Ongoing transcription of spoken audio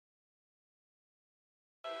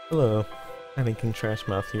Hello, King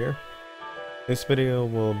Trashmouth here. This video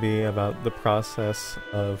will be about the process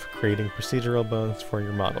of creating procedural bones for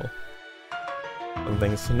your model. Some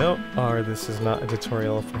things to note are this is not a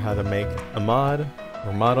tutorial for how to make a mod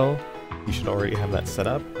or model. You should already have that set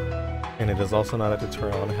up. And it is also not a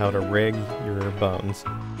tutorial on how to rig your bones.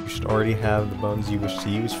 You should already have the bones you wish to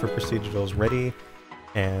use for procedurals ready,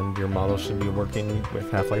 and your model should be working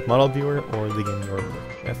with Half-Life Model Viewer or the game you're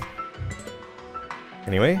working with.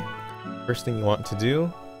 Anyway, first thing you want to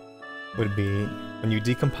do would be, when you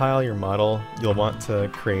decompile your model, you'll want to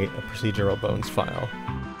create a procedural bones file.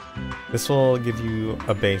 This will give you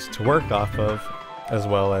a base to work off of, as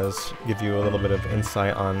well as give you a little bit of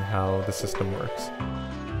insight on how the system works.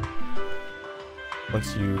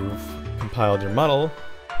 Once you've compiled your model,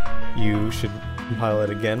 you should compile it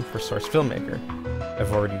again for Source Filmmaker.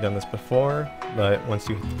 I've already done this before, but once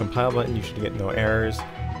you hit the compile button, you should get no errors.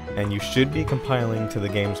 And you should be compiling to the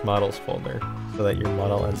game's models folder, so that your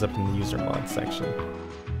model ends up in the user mod section.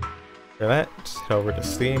 For that, just head over to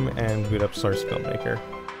Steam and boot up Source Filmmaker.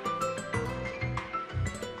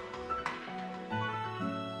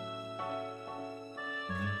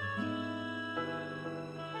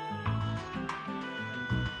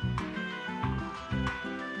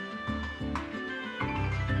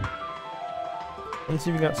 Once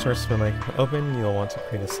you've got Source Filmmaker open, you'll want to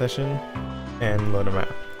create a session and load a map.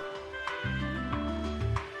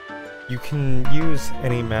 You can use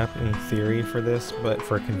any map in theory for this, but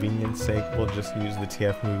for convenience sake, we'll just use the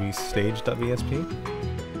tfmovie stage.vsp.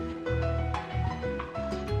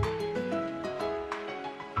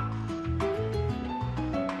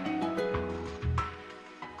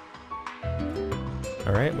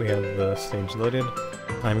 Alright, we have the stage loaded.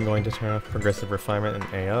 I'm going to turn off progressive refinement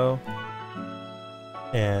and AO.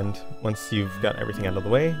 And once you've got everything out of the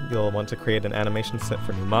way, you'll want to create an animation set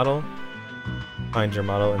for new model. Find your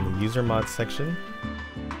model in the user mod section.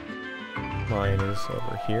 Mine is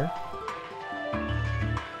over here.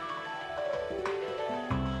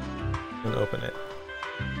 And open it.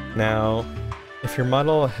 Now, if your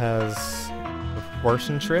model has a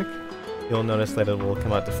proportion trick, you'll notice that it will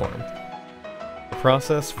come out deformed. The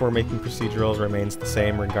process for making procedurals remains the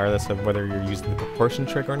same regardless of whether you're using the proportion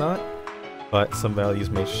trick or not, but some values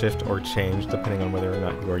may shift or change depending on whether or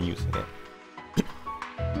not you are using it.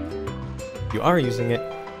 If you are using it,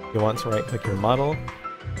 you'll want to right-click your model,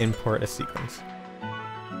 import a sequence.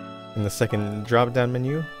 In the second drop-down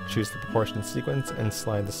menu, choose the proportion sequence and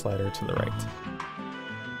slide the slider to the right.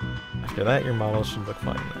 After that, your model should look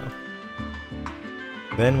fine now.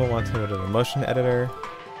 Then we'll want to go to the motion editor,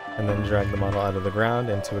 and then drag the model out of the ground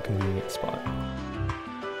into a convenient spot.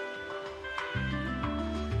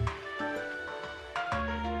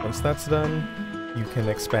 Once that's done, you can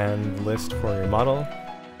expand the list for your model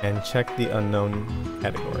and check the unknown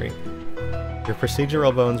category. Your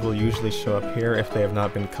procedural bones will usually show up here if they have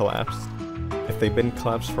not been collapsed. If they've been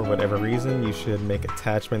collapsed for whatever reason, you should make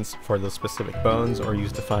attachments for those specific bones or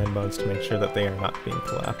use define bones to make sure that they are not being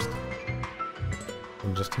collapsed.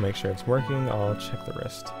 And just to make sure it's working, I'll check the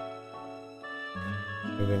rest.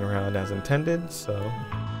 Moving around as intended, so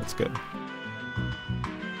that's good.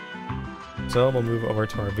 So we'll move over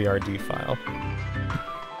to our VRD file.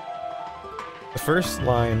 The first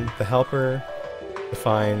line, the helper,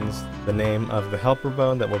 defines the name of the helper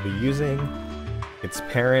bone that we'll be using, its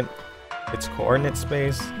parent, its coordinate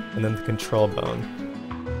space, and then the control bone.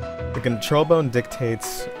 The control bone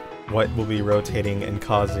dictates what will be rotating and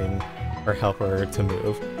causing our helper to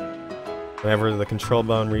move. Whenever the control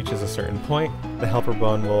bone reaches a certain point, the helper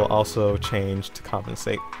bone will also change to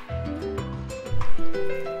compensate.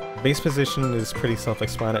 Base position is pretty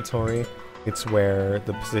self-explanatory. It's where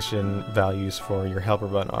the position values for your helper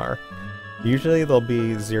bone are. Usually they'll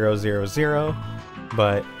be 0, 0, 0,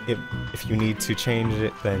 but if you need to change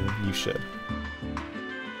it, then you should.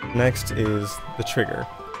 Next is the trigger.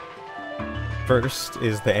 First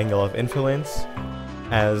is the angle of influence.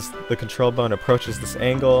 As the control bone approaches this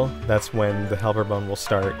angle, that's when the helper bone will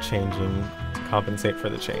start changing to compensate for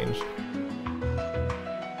the change.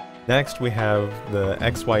 Next, we have the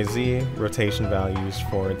XYZ rotation values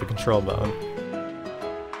for the control bone.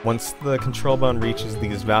 Once the control bone reaches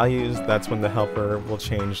these values, that's when the helper will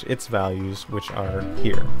change its values, which are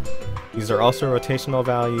here. These are also rotational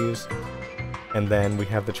values, and then we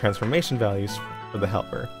have the transformation values for the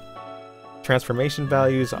helper. Transformation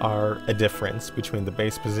values are a difference between the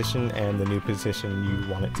base position and the new position you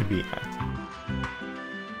want it to be at.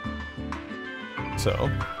 So,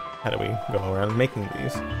 how do we go around making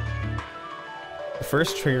these? The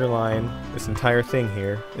first trigger line, this entire thing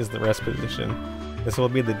here, is the rest position. This will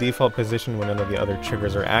be the default position when none of the other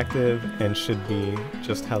triggers are active, and should be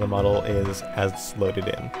just how the model is as it's loaded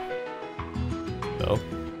in. So,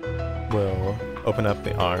 we'll open up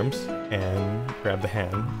the arms and grab the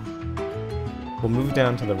hand. We'll move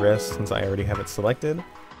down to the wrist since I already have it selected,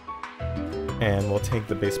 and we'll take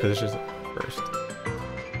the base position first.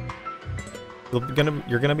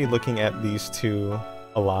 You're gonna be looking at these two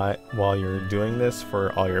a lot while you're doing this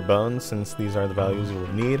for all your bones, since these are the values you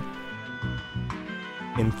will need.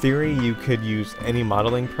 In theory, you could use any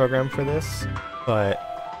modeling program for this, but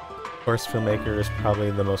Source Filmmaker is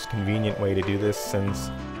probably the most convenient way to do this,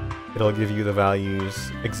 since it'll give you the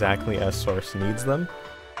values exactly as Source needs them.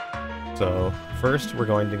 So first, we're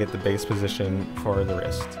going to get the base position for the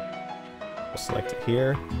wrist. We'll select it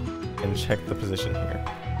here and check the position here.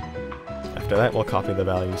 After that, we'll copy the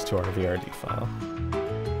values to our VRD file.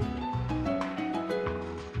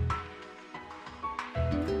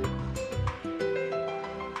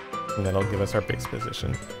 And that'll give us our base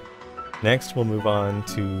position. Next, we'll move on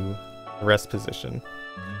to the rest position.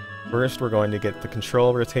 First, we're going to get the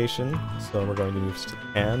control rotation, so we're going to move to the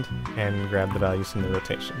hand and grab the values from the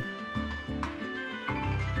rotation.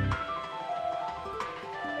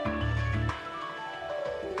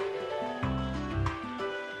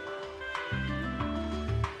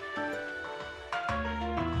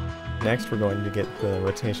 Next, we're going to get the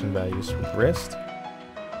rotation values from the wrist.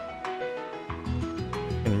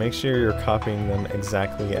 And make sure you're copying them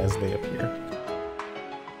exactly as they appear.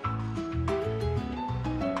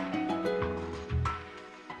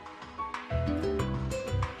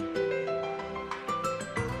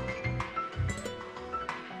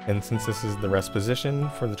 And since this is the rest position,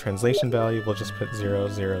 for the translation value, we'll just put 0,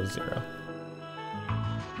 0, 0.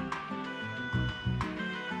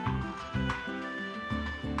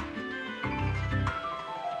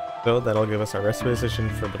 So that'll give us our rest position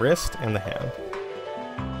for the wrist and the hand.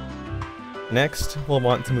 Next, we'll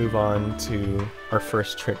want to move on to our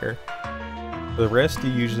first trigger. For the wrist,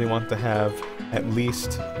 you usually want to have at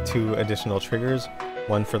least 2 additional triggers,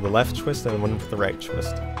 one for the left twist and one for the right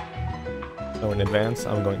twist. So in advance,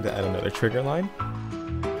 I'm going to add another trigger line.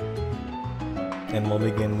 And we'll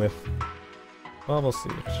begin with, well, we'll see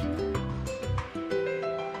which.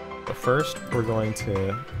 But first, we're going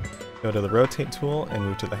to go to the rotate tool and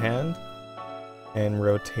move to the hand and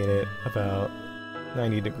rotate it about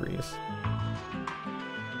 90 degrees.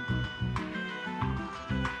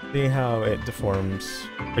 See how it deforms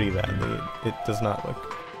pretty badly. It does not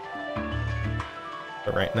look.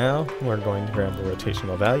 But right now, we're going to grab the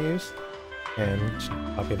rotational values and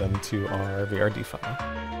copy them to our VRD file.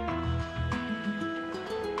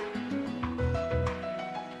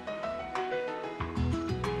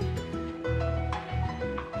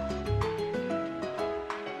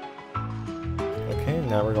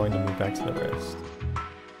 Now we're going to move back to the wrist.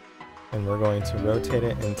 And we're going to rotate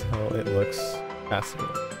it until it looks passable.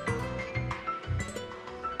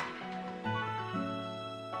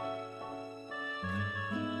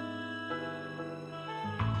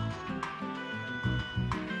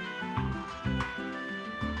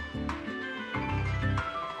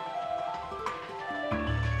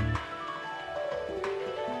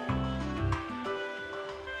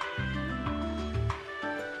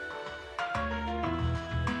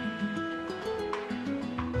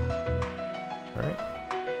 Alright,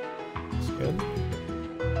 that's good.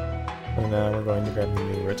 And now we're going to grab the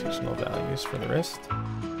new rotational values for the wrist.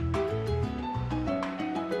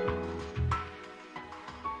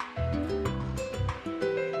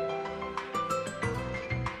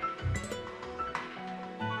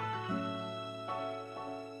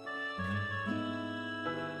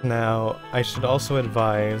 Now, I should also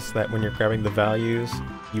advise that when you're grabbing the values,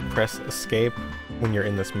 you press escape when you're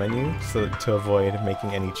in this menu so to avoid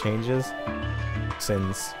making any changes,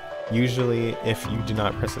 since usually if you do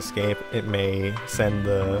not press escape, it may send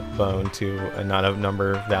the bone to a not a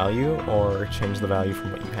number value or change the value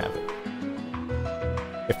from what you have it.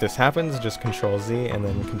 If this happens, just Control Z and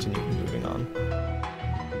then continue moving on.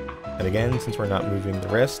 And again, since we're not moving the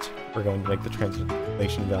wrist, we're going to make the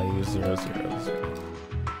translation value 0, 0, 0.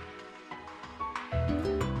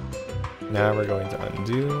 Now we're going to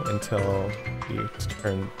undo until you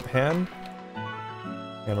turn the hand,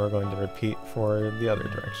 and we're going to repeat for the other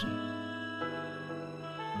direction.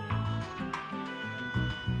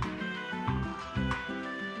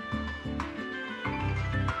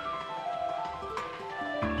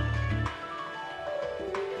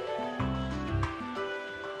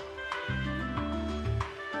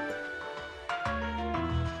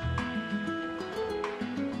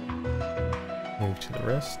 Move to the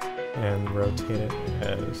wrist and rotate it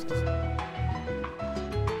as desired.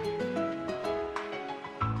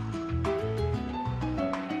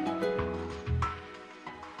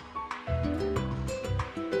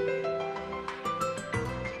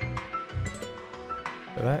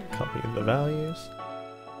 After that, copy the values.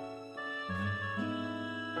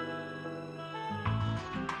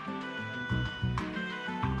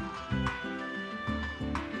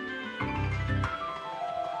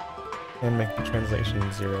 And make the translation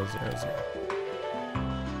 0, 0, 0.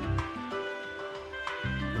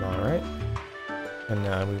 Alright. And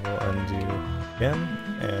now we will undo again,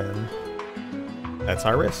 and that's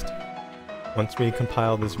our wrist. Once we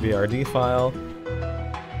compile this VRD file,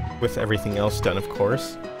 with everything else done of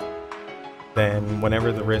course, then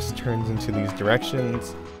whenever the wrist turns into these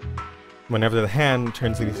directions, whenever the hand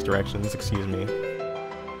turns in these directions, excuse me,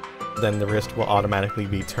 then the wrist will automatically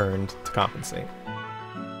be turned to compensate.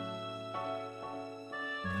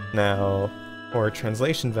 Now, for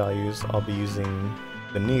translation values, I'll be using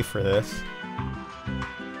the knee for this.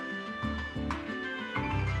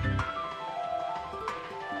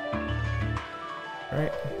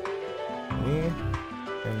 Alright, knee,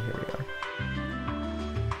 and here we are.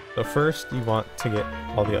 So first, you want to get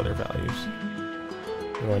all the other values.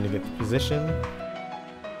 You're going to get the position,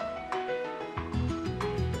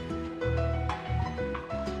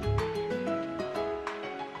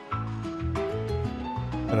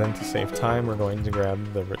 and then to save time, we're going to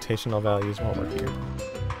grab the rotational values while we're here.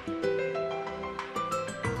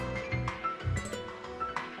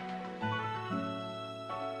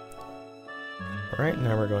 Alright,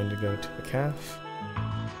 now we're going to go to the calf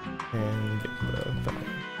and get the value.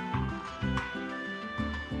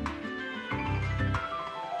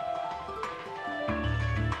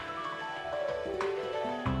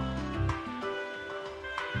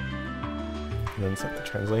 And then set the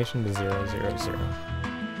translation to 0, 0, 0.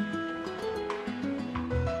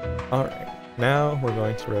 Alright, now we're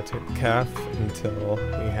going to rotate the calf until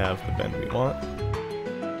we have the bend we want.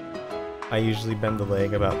 I usually bend the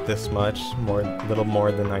leg about this much, a little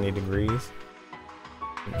more than 90 degrees,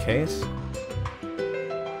 in case.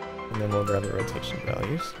 And then we'll grab the rotation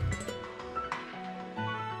values.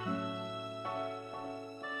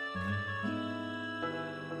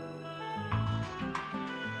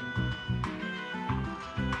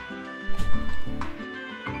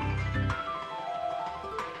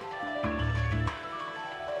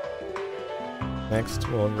 Next,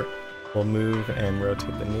 we'll move and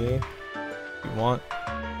rotate the knee if you want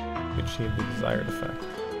to achieve the desired effect.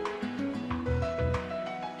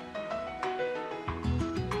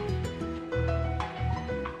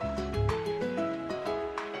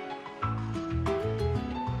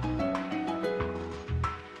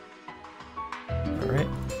 Alright,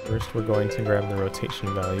 first we're going to grab the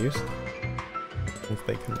rotation values, since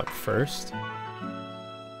they come up first.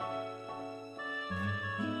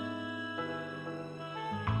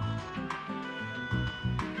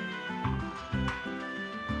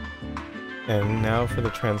 And now for the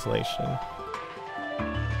translation.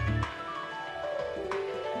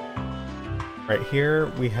 Right here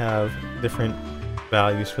we have different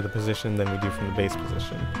values for the position than we do from the base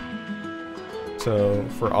position. So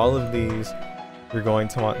for all of these, you're going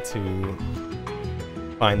to want to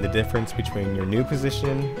find the difference between your new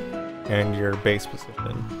position and your base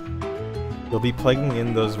position. You'll be plugging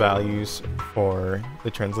in those values for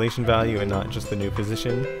the translation value and not just the new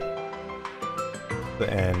position.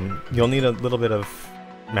 And you'll need a little bit of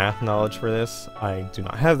math knowledge for this. I do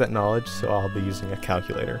not have that knowledge, so I'll be using a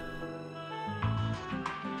calculator.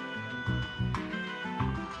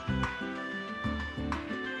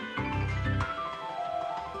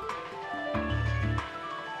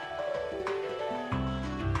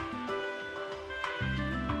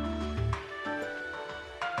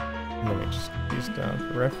 Let me just put these down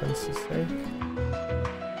for reference's sake.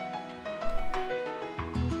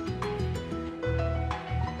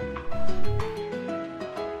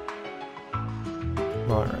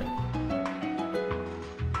 Alright.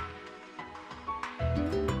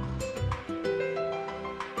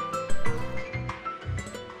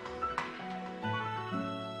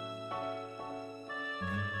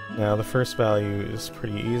 Now the first value is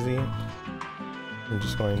pretty easy. I'm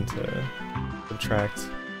just going to subtract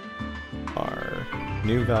our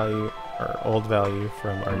new value, our old value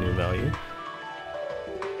from our new value.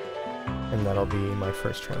 And that'll be my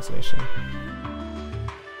first translation.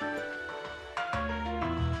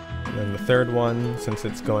 And then the third one, since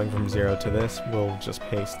it's going from 0 to this, we'll just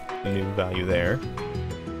paste the new value there.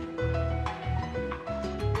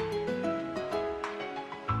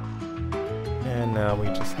 And now we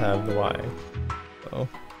just have the Y. So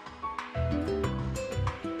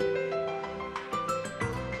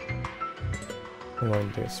I'm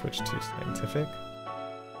going to switch to scientific.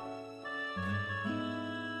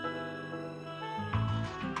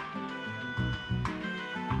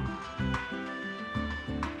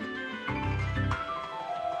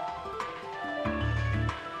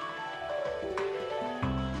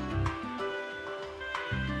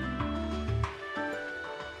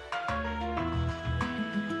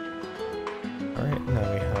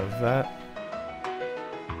 that.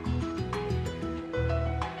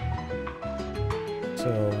 So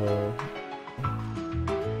we'll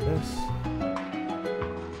do this,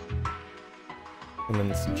 and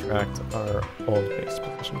then subtract our old base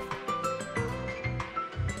position.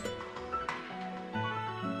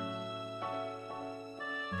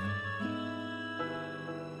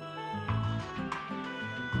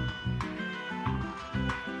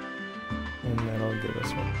 And that'll give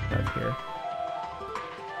us what we have here.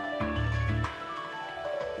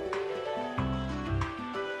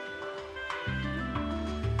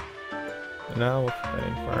 So now we'll put that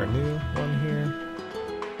in for our new one here.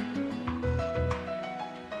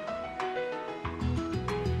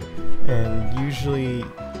 And usually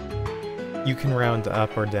you can round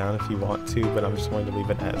up or down if you want to, but I'm just going to leave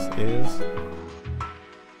it as is.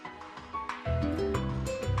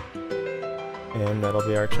 And that'll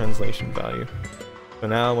be our translation value. So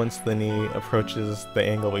now once the knee approaches the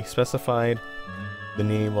angle we specified, the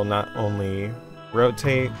knee will not only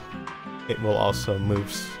rotate, it will also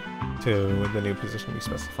move to the new position we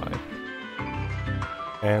specified.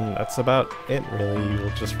 And that's about it really. You'll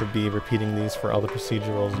just be repeating these for all the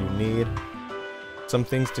procedurals you need. Some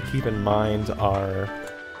things to keep in mind are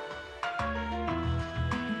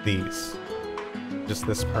these. Just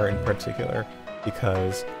this part in particular,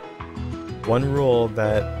 because one rule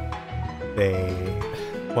that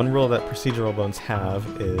procedural bones have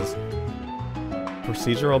is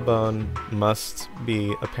procedural bone must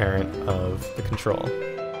be a parent of the control,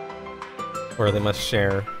 or they must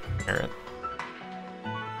share a parent.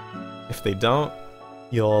 If they don't,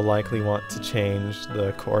 you'll likely want to change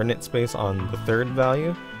the coordinate space on the third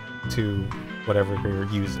value to whatever you're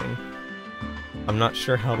using. I'm not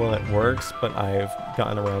sure how well it works, but I've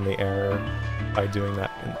gotten around the error by doing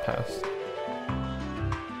that in the past.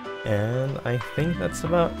 And I think that's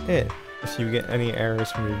about it. If you get any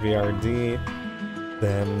errors from your VRD,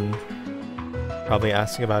 then probably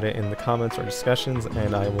asking about it in the comments or discussions,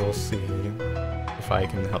 and I will see if I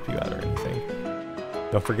can help you out or anything.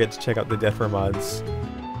 Don't forget to check out the DeForMods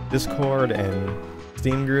Discord and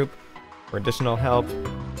Steam group for additional help,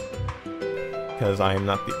 because I am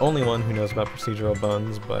not the only one who knows about procedural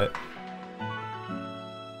bones, but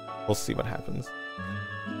we'll see what happens.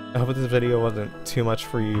 I hope this video wasn't too much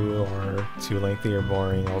for you, or too lengthy or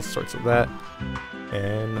boring, all sorts of that.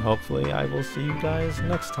 And hopefully I will see you guys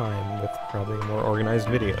next time with probably a more organized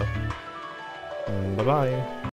video. Bye-bye!